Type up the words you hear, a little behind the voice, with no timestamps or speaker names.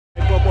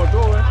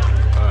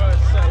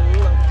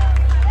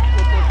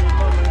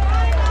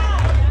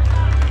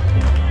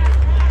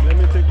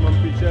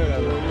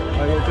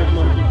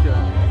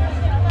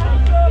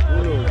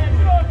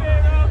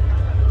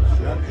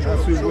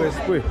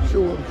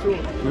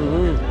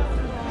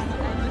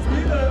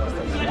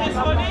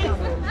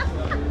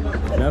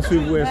That's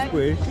with West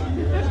Way.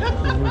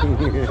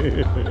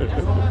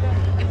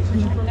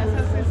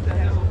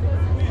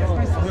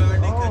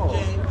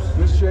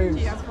 Miss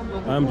James.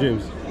 I'm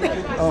James.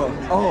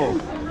 Oh.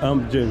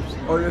 I'm James.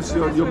 Oh, that's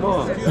your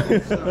mom.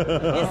 His sister,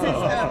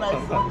 my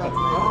son.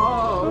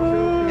 Oh,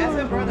 okay. That's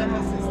her brother and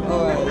her sister.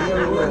 All right,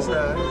 there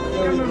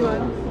we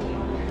go.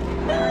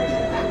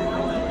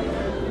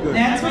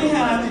 Next we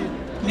have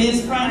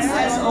Miss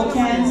Frances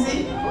Okansi.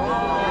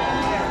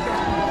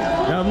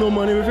 You have no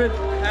money with it?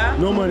 Huh?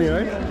 No money,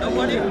 right? No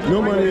money?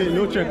 No money,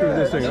 no check with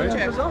this thing, No right?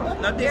 check.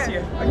 Not this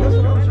year.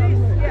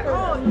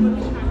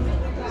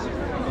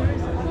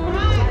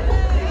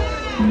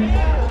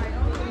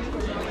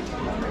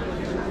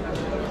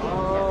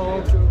 Oh,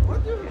 okay.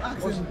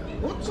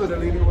 What? So the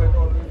lady went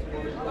all the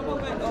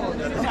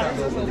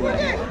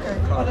way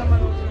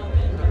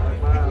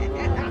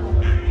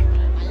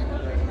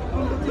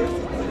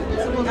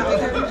Go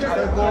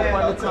up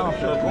on the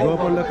carpet. Go up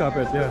on the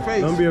carpet, yeah.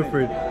 Face. Don't be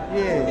afraid.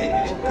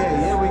 Yeah, okay,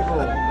 here we go.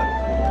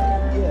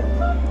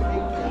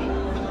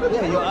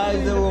 Yeah, your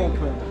eyes are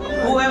open.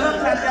 Whoever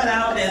cut that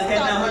out is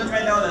getting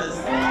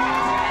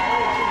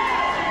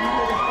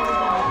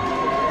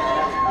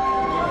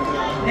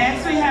 $100.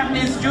 Next we have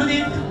Miss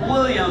Judith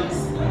Williams.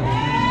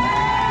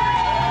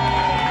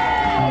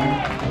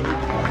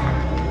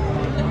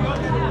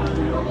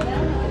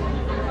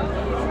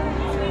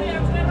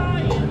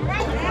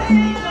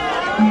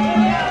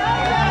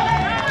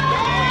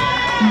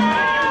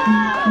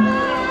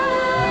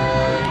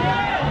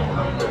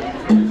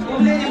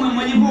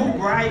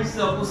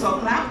 So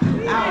clap.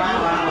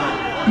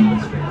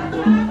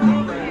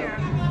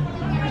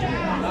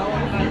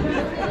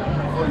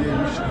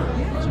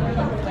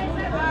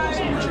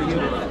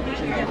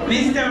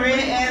 Mr.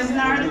 Ray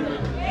Esnard.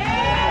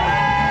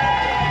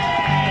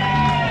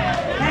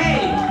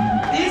 Hey,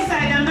 this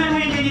side I'm not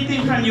hearing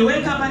anything from you.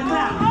 Wake up and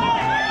clap.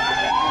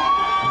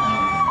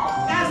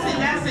 That's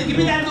it. Give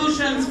me that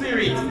Lucian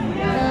spirit.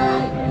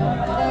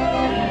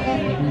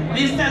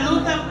 Mr.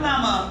 Luther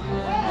Plummer.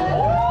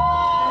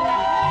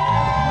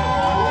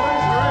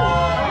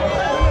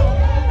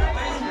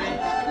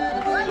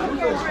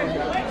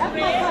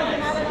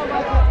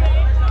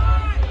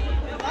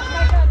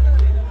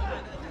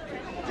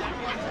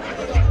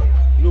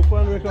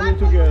 We're coming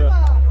together.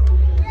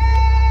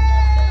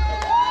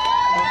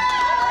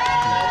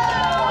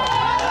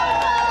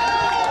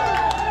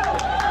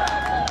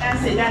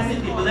 That's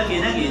it, people.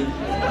 Again.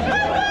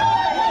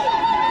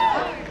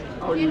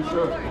 Are you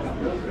sure?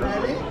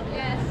 Ready?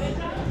 Yes.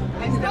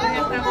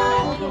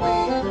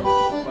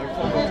 Like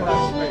from the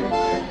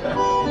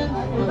classmate.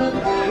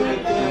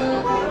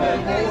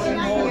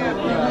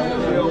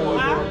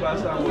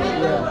 I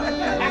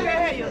can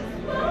hear you.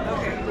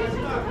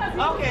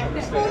 Okay.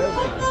 Mr.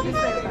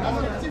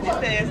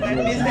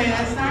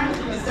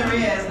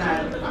 Ray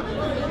Esnard.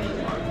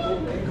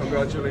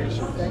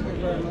 Congratulations. Thank you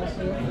very much.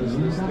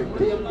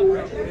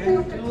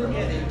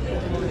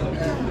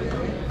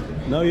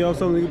 Now you have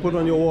something to put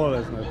on your wall,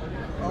 isn't it?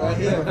 Right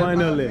here.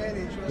 Finally.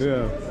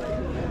 Yeah.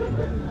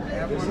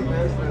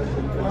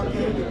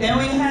 Then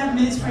we have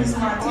Miss Chris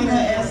Martina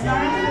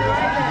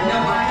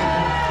Esnard.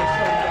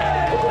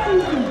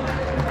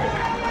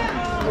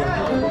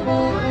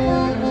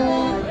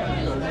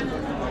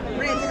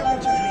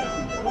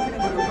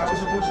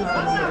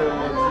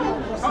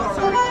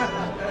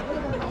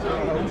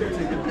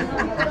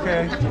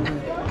 Okay.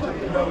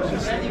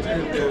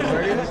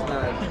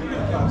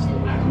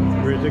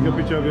 Ray, take a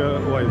picture of your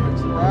wife.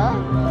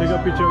 Huh? Take a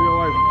picture of your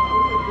wife.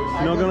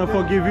 She's not gonna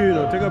forgive you,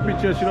 though. Take a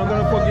picture. She's not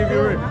gonna forgive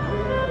you, Ray.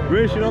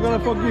 Ray, she's not gonna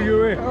forgive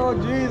you, Ray. Oh,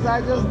 jeez,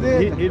 I just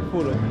did. Hit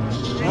full.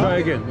 Try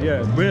again.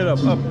 Yeah, bring it up.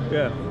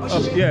 Yeah.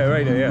 Up. Yeah,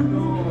 right there. Yeah.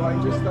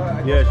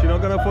 Yeah, she's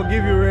not gonna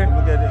forgive you, Ray.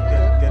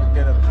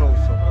 Get a close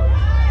up.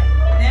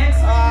 Next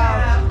we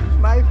have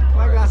My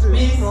glasses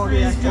Miss is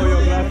foggy. Chris Oh,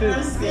 your Julia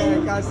glasses? Yeah, I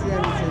can't see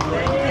anything.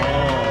 Okay.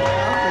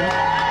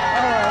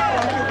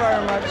 Thank you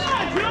very much.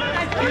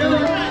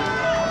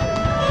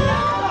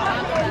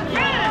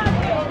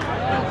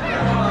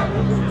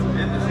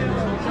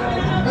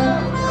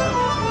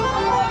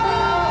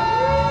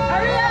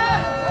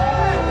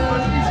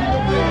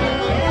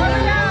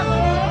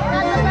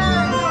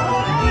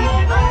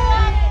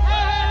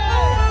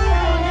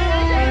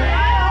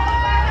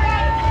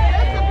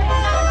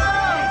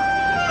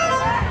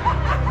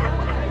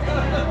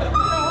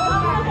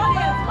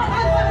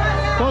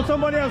 Call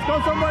somebody else.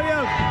 Call somebody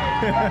else.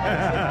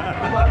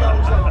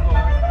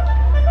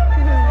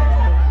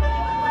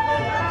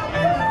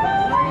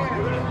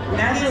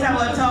 That is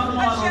our top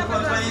model for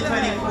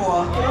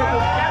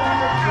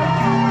 2024.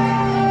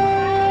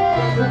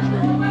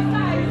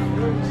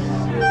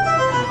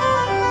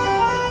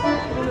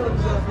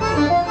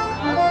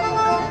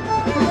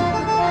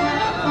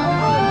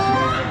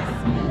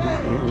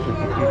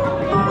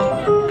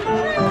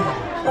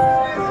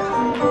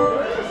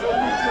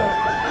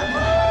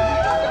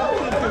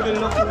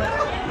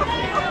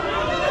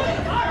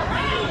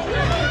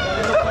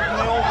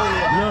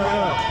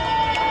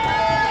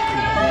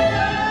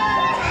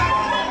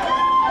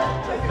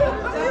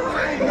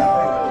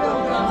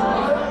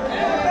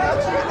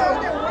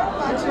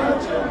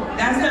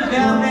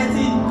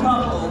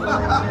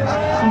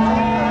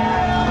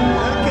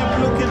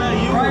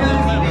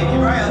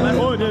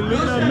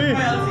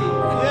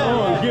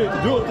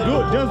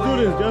 Just do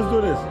this. Just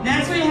do this.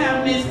 Next we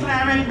have Miss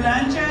Claret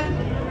Blanchard.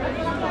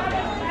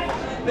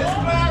 Miss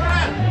Clara!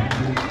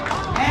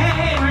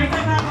 Hey, where's the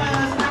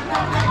clappers? Clap,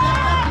 clap, clap,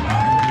 clap,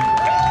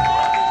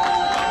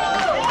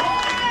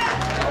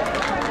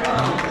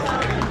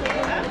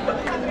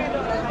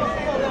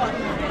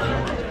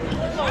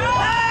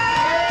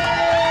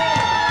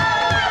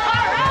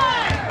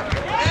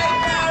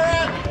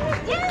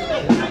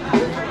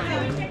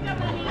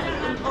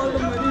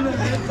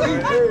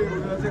 Hey, we're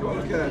gonna take all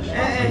the cash.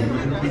 Hey,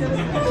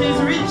 she's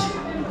rich.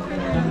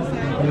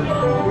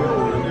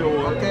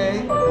 Okay,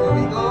 here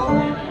we go.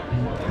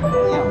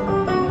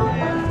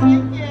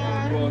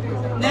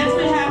 Next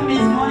we have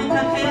Miss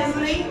Monica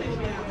Paisley,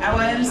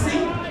 our MC.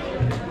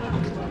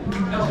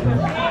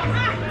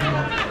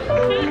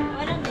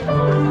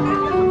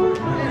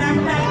 Clap,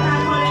 clap, clap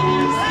for the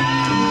MC.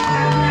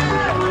 Clap, clap,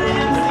 clap for the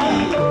MC.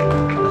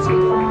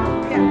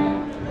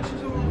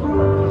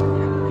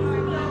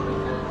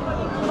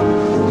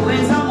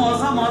 Wait, some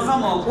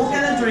more. Go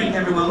get a drink,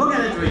 everyone. Go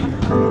get a drink.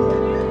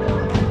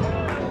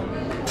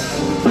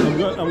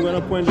 I'm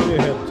gonna point to your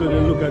head so they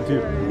look at you.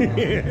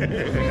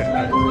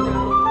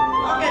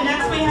 Okay,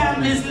 next we have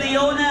Miss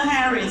Leona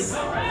Harris.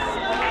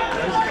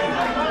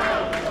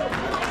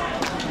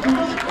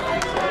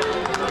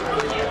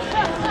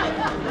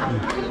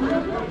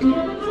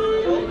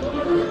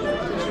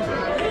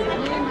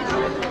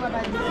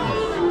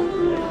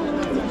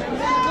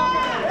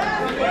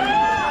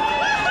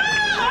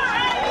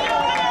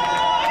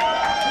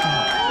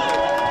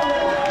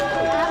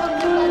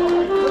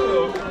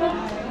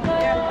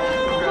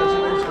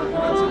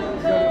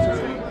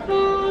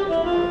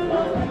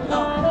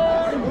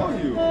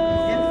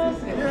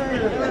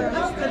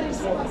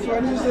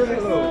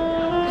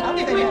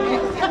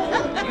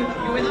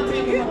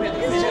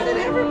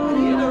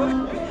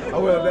 Oh,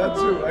 well, that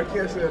too. I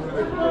can't say that to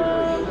everybody.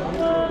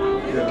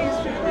 Yeah.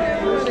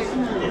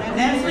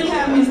 Next we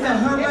have Mr.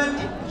 Herbert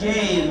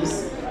James.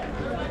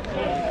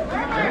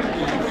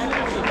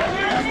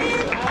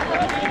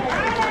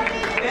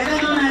 Better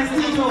known as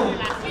Tito.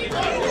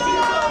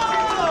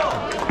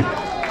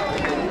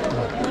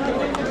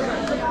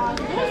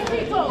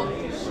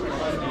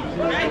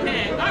 Right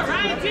there. All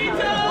right,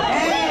 Tito.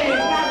 Hey,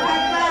 clap,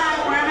 clap, clap.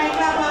 Where are my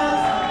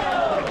clappers?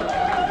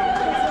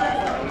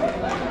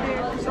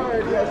 Sorry,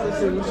 yes, I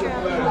said Lucia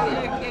Flag.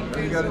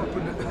 You gotta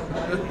put it.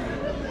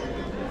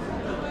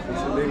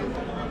 It's a name.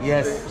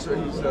 Yes. So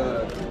he's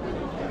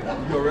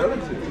your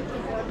relative.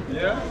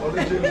 Yeah? Oh,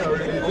 the James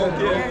already did.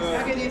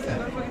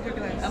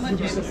 I'm a You'd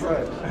be James.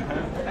 surprised. I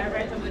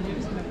write them with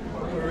James.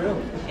 For real?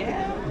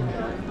 Yeah.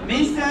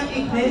 Mr.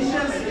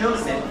 Ignatius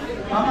Joseph,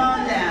 come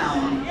on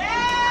down.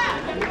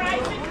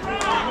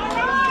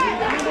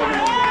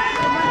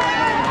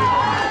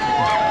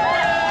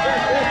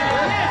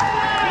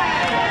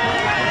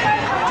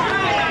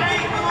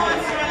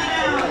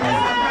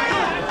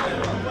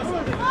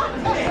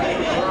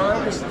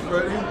 Alright, Mr.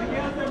 Freddie.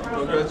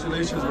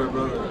 Congratulations, my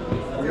brother.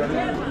 We got it in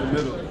the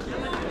middle.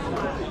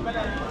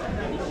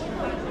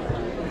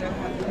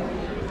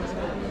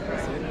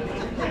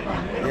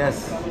 Yes.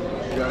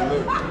 You gotta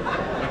look.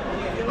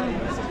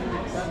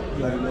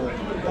 Let it know.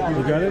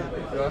 You got it?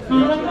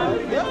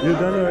 Yeah. You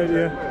done already?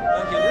 Yeah.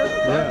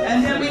 Yeah. And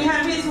then we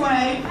have his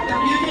wife, the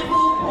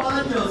beautiful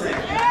Paula Joseph.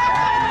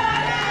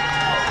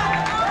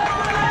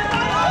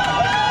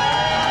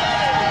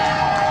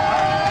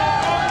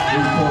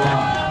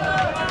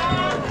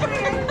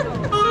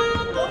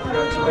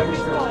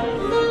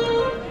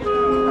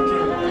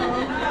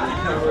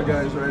 Camera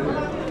guys right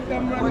here.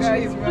 Camera guy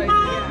is right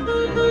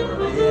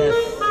Yes.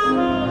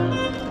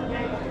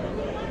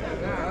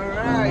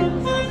 Alright.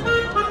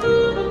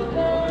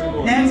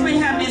 Next we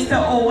have Mr.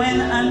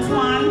 Owen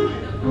Antoine.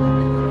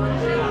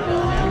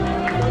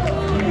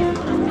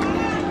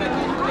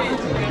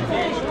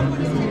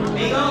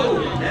 Big O,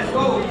 let's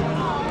go.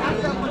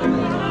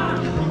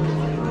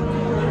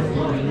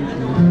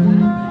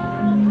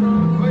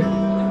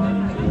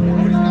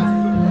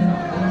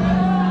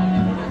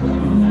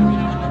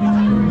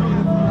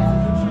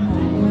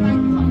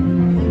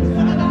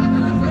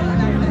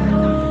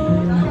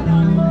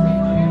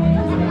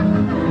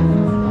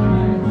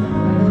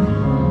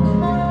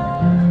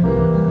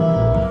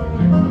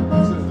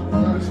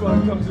 This one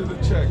comes in the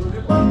check.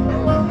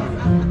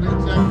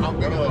 I'm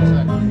gonna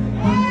check.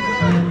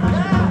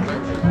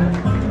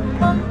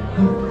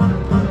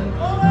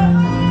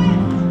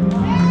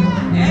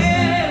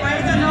 Hey,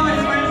 where's the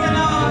noise? Where's the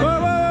noise? Whoa,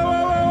 whoa,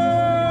 whoa, whoa,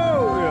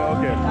 whoa. Yeah,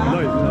 okay.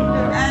 Nice.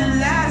 And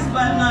last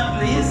but not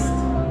least,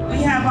 we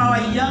have our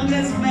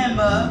youngest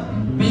member,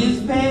 Miss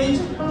Paige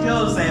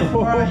Joseph. Who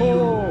are you?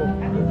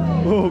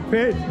 Oh,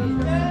 Paige.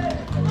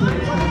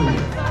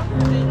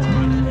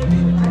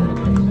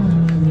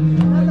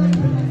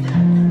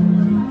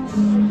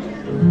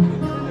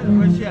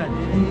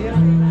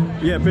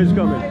 Yeah, Paige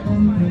coming.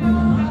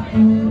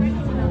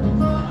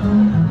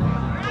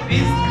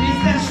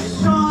 Mr.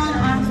 Sean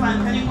Antoine,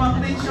 can you come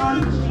please, Sean?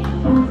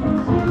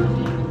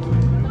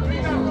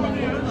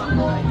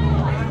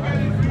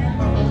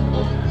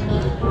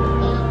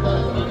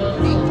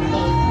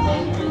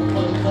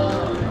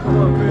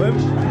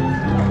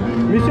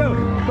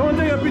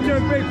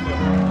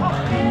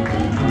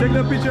 Page. Take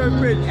the picture of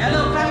Page.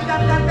 Hello, clap.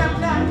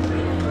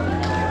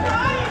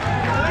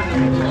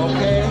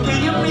 Okay.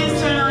 Can you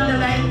please turn on the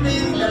light,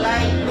 please? The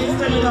light, please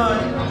turn it on.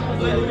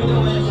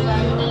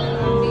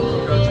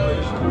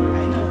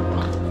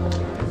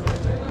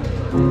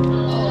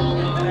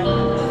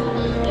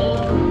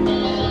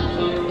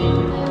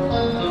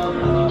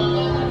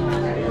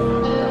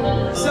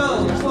 So,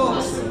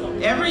 folks,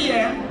 every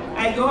year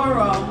I go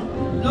around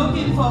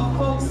looking for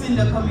folks in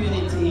the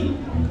community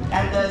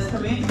that does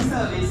community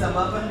service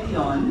above and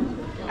beyond.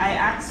 I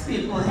ask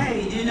people,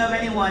 hey, do you know of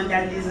anyone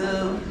that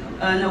deserves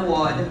an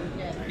award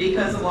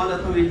because of all the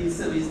community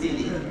service they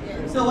did?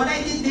 So what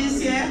I did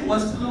this year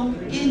was to look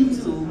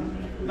into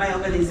my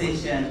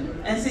organization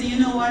and say, you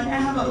know what, I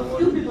have a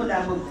few people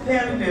that work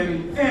very, very,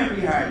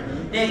 very hard.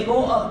 They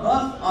go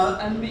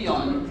above and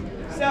beyond.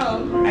 So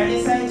I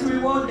decided to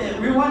reward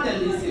them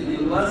this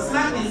evening. Well,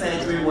 Slack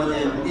decided to reward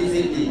them this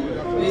evening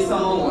with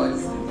some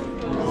awards.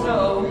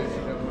 So,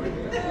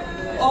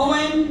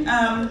 Owen,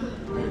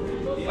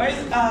 where's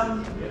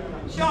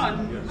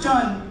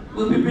Sean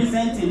will be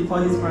presenting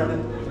for his brother.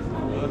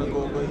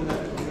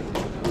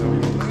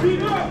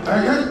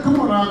 Hey, come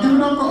on now, give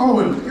it up for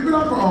Owen. Give it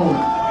up for Owen.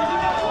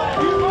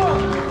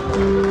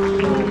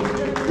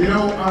 You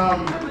know,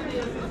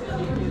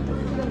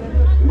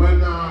 when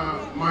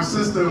my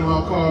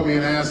sister-in-law called me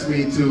and asked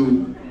me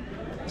to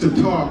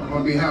talk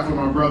on behalf of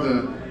my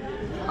brother,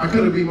 I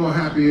couldn't be more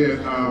happier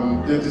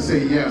than to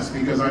say yes,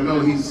 because I know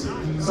he's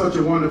such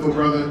a wonderful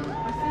brother,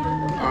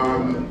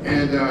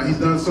 and he's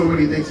done so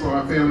many things for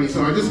our family.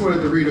 So I just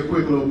wanted to read a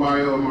quick little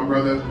bio of my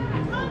brother.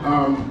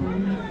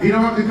 He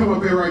don't have to come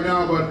up here right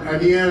now, but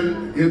at the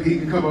end, he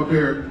can come up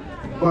here.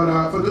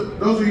 But for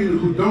those of you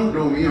who don't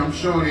know me, I'm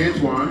Sean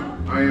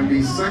Antoine. I am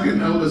the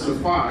second eldest of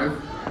 5.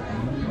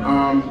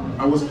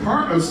 I was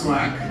part of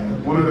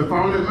SLAC, one of the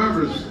founding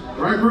members.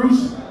 Right,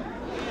 Bruce?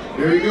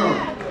 There you go.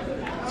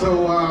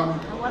 So,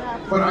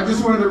 but I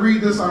just wanted to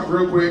read this out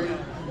real quick,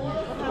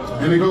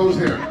 and it goes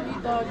here.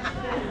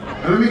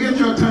 And let me get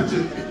your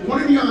attention.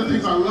 One of the other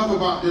things I love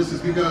about this is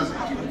because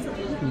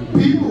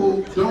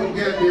people don't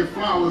get their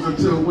flowers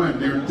until when?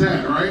 They're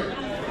dead, right?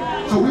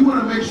 So we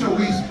want to make sure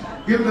we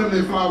give them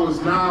their flowers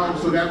now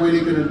so that way they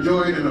can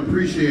enjoy it and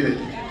appreciate it.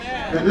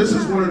 And this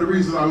is one of the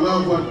reasons I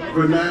love what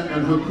Burnett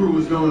and her crew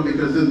is doing,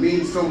 because it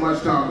means so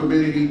much to our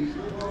community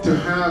to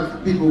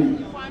have people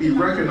be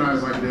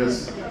recognized like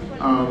this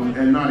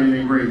and not in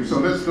engraved. So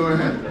let's go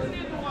ahead.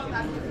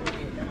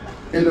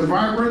 In the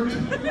vibrant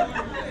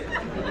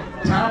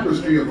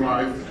tapestry of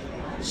life,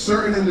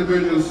 certain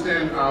individuals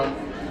stand out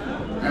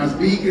as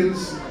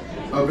beacons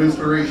of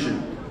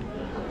inspiration.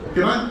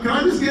 Can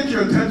I just get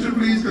your attention,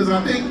 please? Because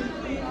I think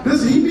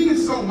he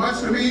means so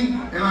much to me,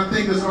 and I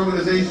think this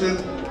organization,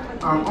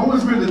 I've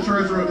always been the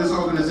treasurer of this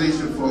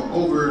organization for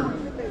over,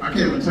 I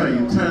can't even tell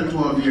you, 10,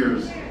 12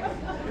 years.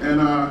 And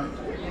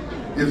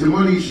if the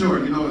money's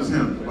short, you know it's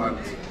him. But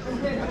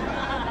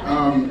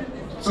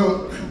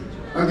so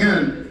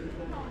again,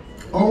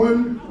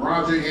 Owen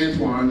Roger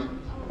Antoine,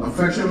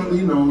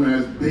 affectionately known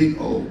as Big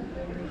O.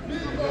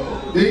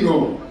 Big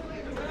O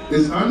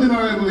is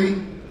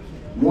undeniably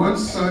one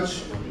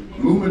such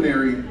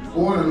luminary,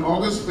 born on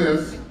August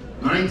 5th,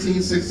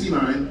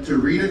 1969, to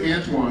Rita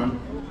Antoine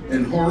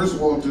and Horace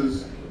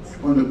Walters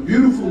on the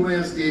beautiful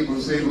landscape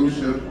of St.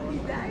 Lucia.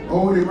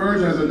 Owen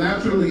emerged as a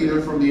natural leader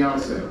from the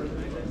outset.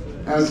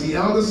 As the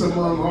eldest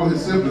among all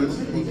his siblings,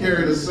 he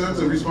carried a sense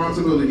of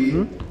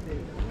responsibility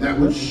that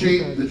would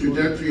shape the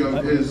trajectory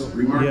of his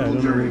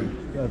remarkable journey.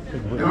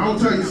 And I'll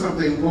tell you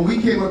something, when we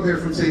came up here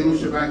from St.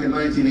 Lucia back in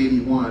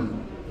 1981,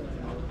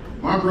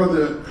 my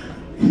brother,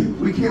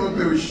 we came up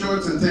here with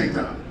shorts and tank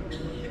top.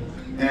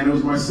 And it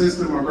was my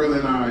sister, my brother,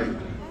 and I.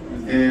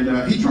 And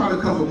he tried to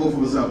cover both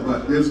of us up,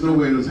 but there's no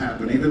way it was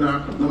happening, even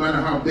though, no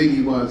matter how big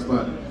he was.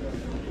 But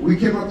we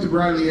came up to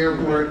Bradley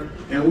Airport,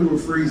 and we were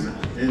freezing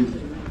in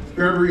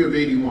February of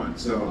 '81.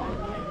 So,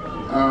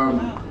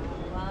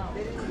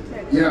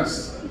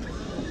 yes.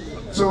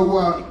 So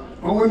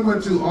Owen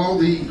went to all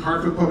the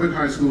Hartford public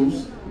high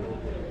schools,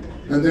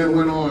 and then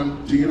went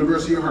on to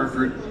University of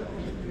Hartford.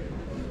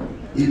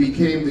 He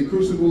became the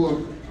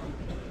crucible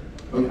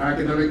of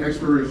academic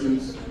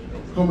explorations,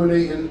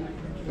 culminating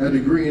a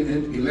degree in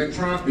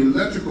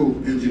electrical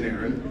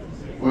engineering,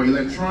 or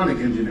electronic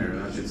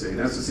engineering, I should say.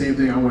 That's the same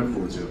thing I went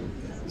for too.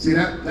 See,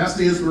 that's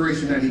the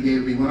inspiration that he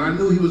gave me. When I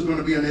knew he was going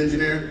to be an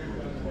engineer,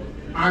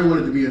 I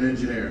wanted to be an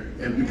engineer.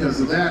 And because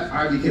of that,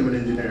 I became an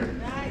engineer.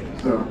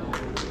 So,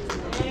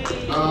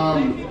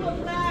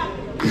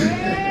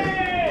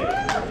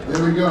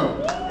 there we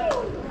go.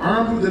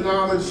 Armed with the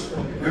knowledge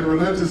and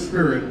relentless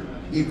spirit,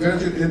 he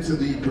ventured into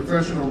the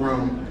professional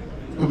realm,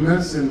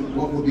 commencing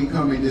what would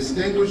become a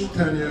distinguished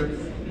tenure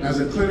as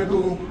a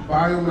clinical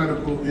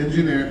biomedical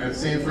engineer at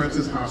St.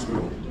 Francis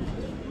Hospital.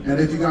 And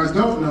if you guys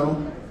don't know,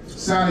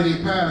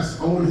 Saturday past,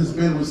 Owen has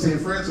been with St.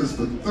 Francis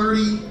for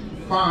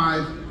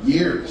 35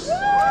 years.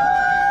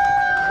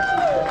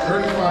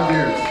 35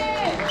 years.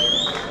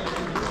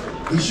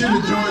 He should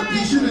have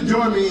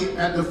joined me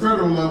at the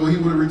federal level. He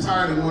would have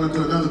retired and gone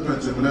into another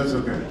pension, but that's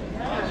okay.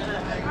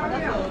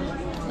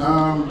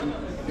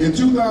 In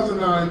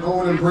 2009,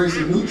 Owen embraced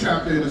a new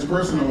chapter in his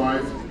personal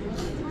life,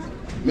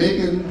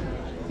 making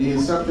the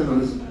inception of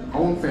his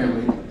own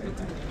family.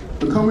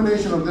 The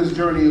culmination of this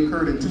journey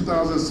occurred in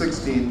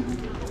 2016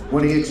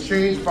 when he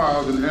exchanged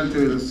vows and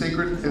entered the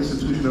sacred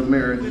institution of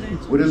marriage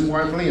with his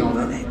wife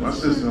Leona, my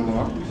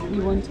sister-in-law.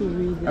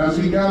 As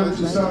we gather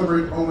to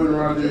celebrate Owen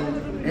Roger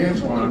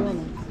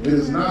Antoine, it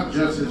is not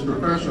just his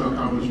professional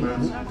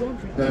accomplishments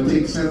that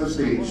take center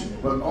stage,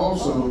 but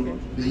also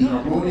the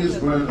harmonious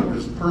blend of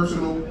his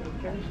personal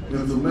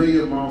and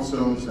familiar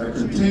milestones that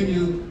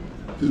continue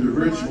to the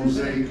rich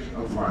mosaic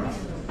of life.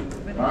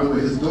 By the way,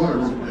 his daughter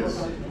wrote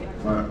this,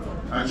 but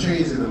I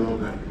changed it a little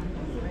bit.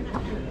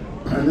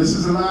 And this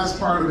is the last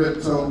part of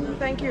it, so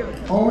Thank you.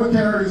 Owen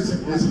carries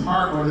his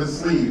heart on his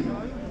sleeve.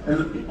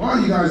 And all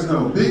you guys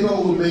know, Big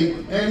O will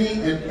make any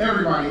and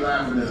everybody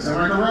laugh in this. Am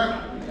I correct?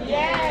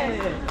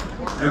 Yes.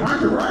 Am I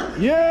correct?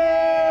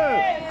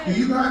 Yeah! Do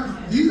you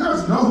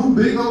guys know who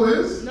Big O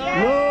is?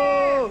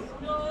 No!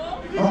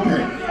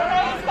 Okay.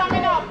 It's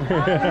coming up. Big O,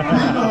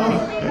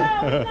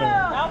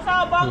 That's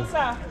our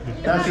bouncer.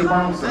 that's your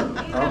bouncer.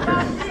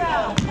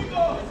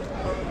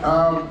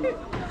 Okay.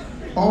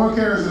 Owen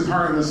carries his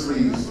heart in his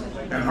sleeves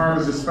and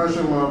harbors a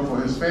special love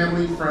for his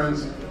family,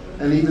 friends,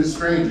 and even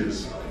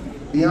strangers.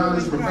 Beyond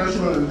his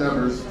professional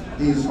endeavors,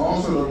 he is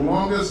also the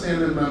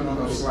longest-standing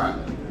member of SLAP,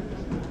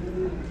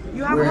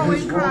 where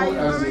his role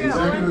as the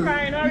executive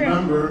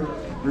member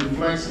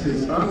reflects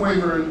his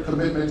unwavering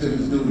commitment to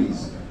his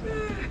duties.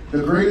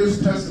 The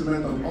greatest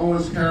testament of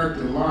Owen's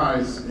character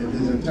lies in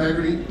his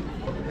integrity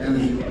and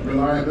his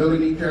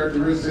reliability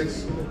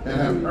characteristics that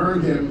have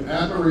earned him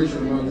admiration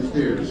among his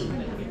peers.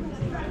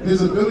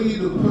 His ability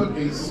to put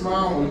a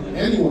smile on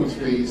anyone's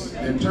face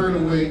and turn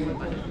away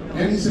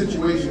any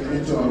situation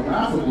into a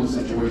laughable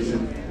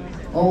situation,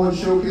 Owen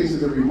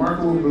showcases a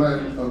remarkable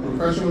blend of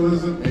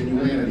professionalism and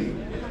humanity.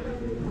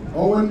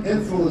 Owen's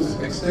influence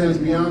extends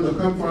beyond the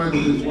confines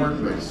of his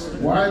workplace.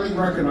 Widely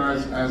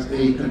recognized as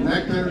a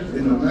connector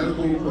in the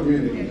medical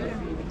community,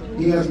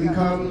 he has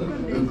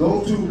become the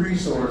go-to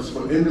resource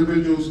for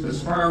individuals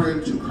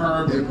aspiring to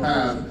carve their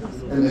path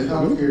in the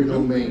healthcare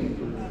domain.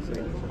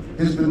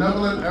 His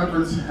benevolent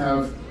efforts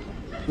have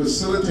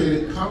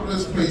facilitated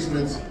countless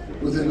placements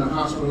within the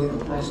hospital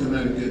across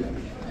Connecticut,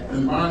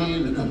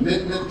 embodying the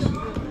commitment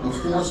of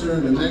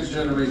fostering the next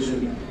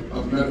generation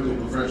of medical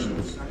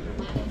professionals.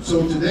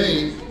 So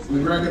today, we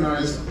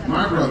recognize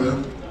my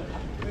brother,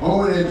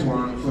 Owen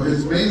Antoine, for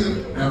his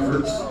amazing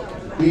efforts,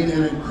 being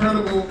an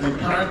incredible and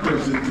kind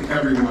person to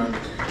everyone.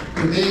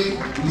 Today,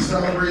 we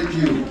celebrate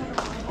you,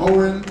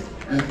 Owen,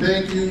 and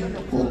thank you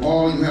for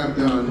all you have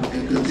done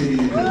and continue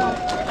to do.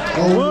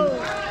 Owen,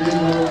 Big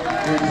O,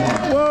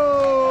 Antoine. Whoa!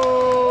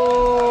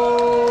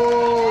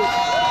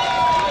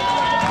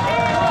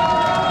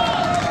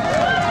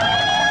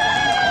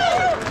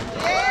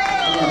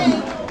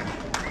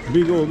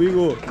 Big O, big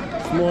O,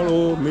 small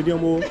O,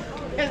 medium O,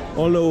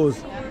 all the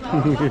O's.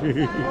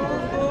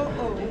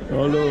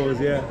 All the O's,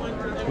 yeah.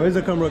 Where's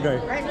the camera guy?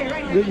 Right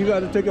here. You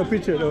gotta take a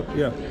picture though,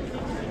 yeah.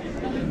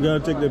 You gotta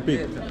take the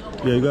pic.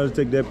 Yeah, you gotta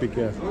take that pic,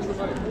 yeah.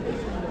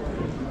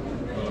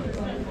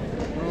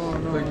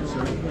 Thank you,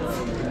 sir.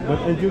 But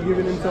aren't you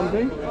giving him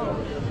something?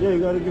 Yeah, you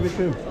gotta give it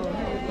to him.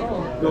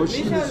 No,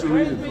 she needs to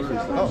read it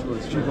first. Oh,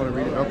 she's going to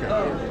read it?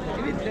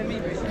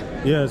 Okay.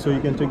 Yeah, so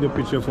you can take the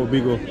picture for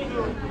Big O.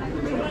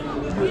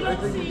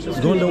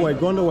 Go on the white,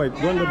 go on the white,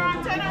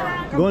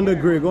 go on the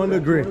gray, go on the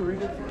gray.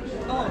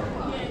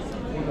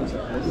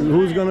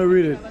 Who's gonna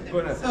read it?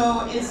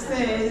 So it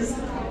says,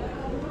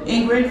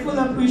 in grateful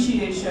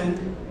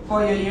appreciation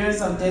for your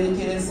years of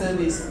dedicated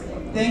service,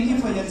 thank you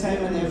for your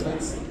time and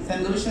efforts,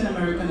 St. Lucian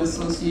American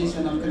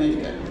Association of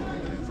Connecticut.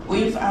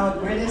 With our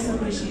greatest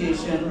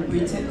appreciation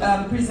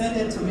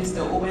presented to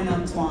Mr. Owen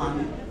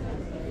Antoine.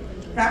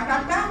 Clap,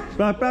 clap, clap.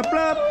 Plap, plap,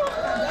 plap.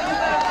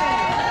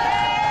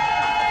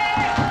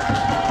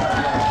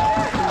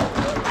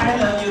 I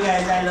love you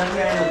guys, I love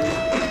you, I love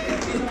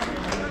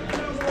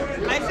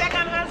you. My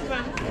second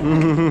husband.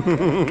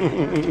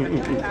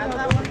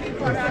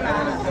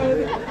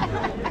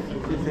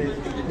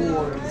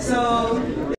 So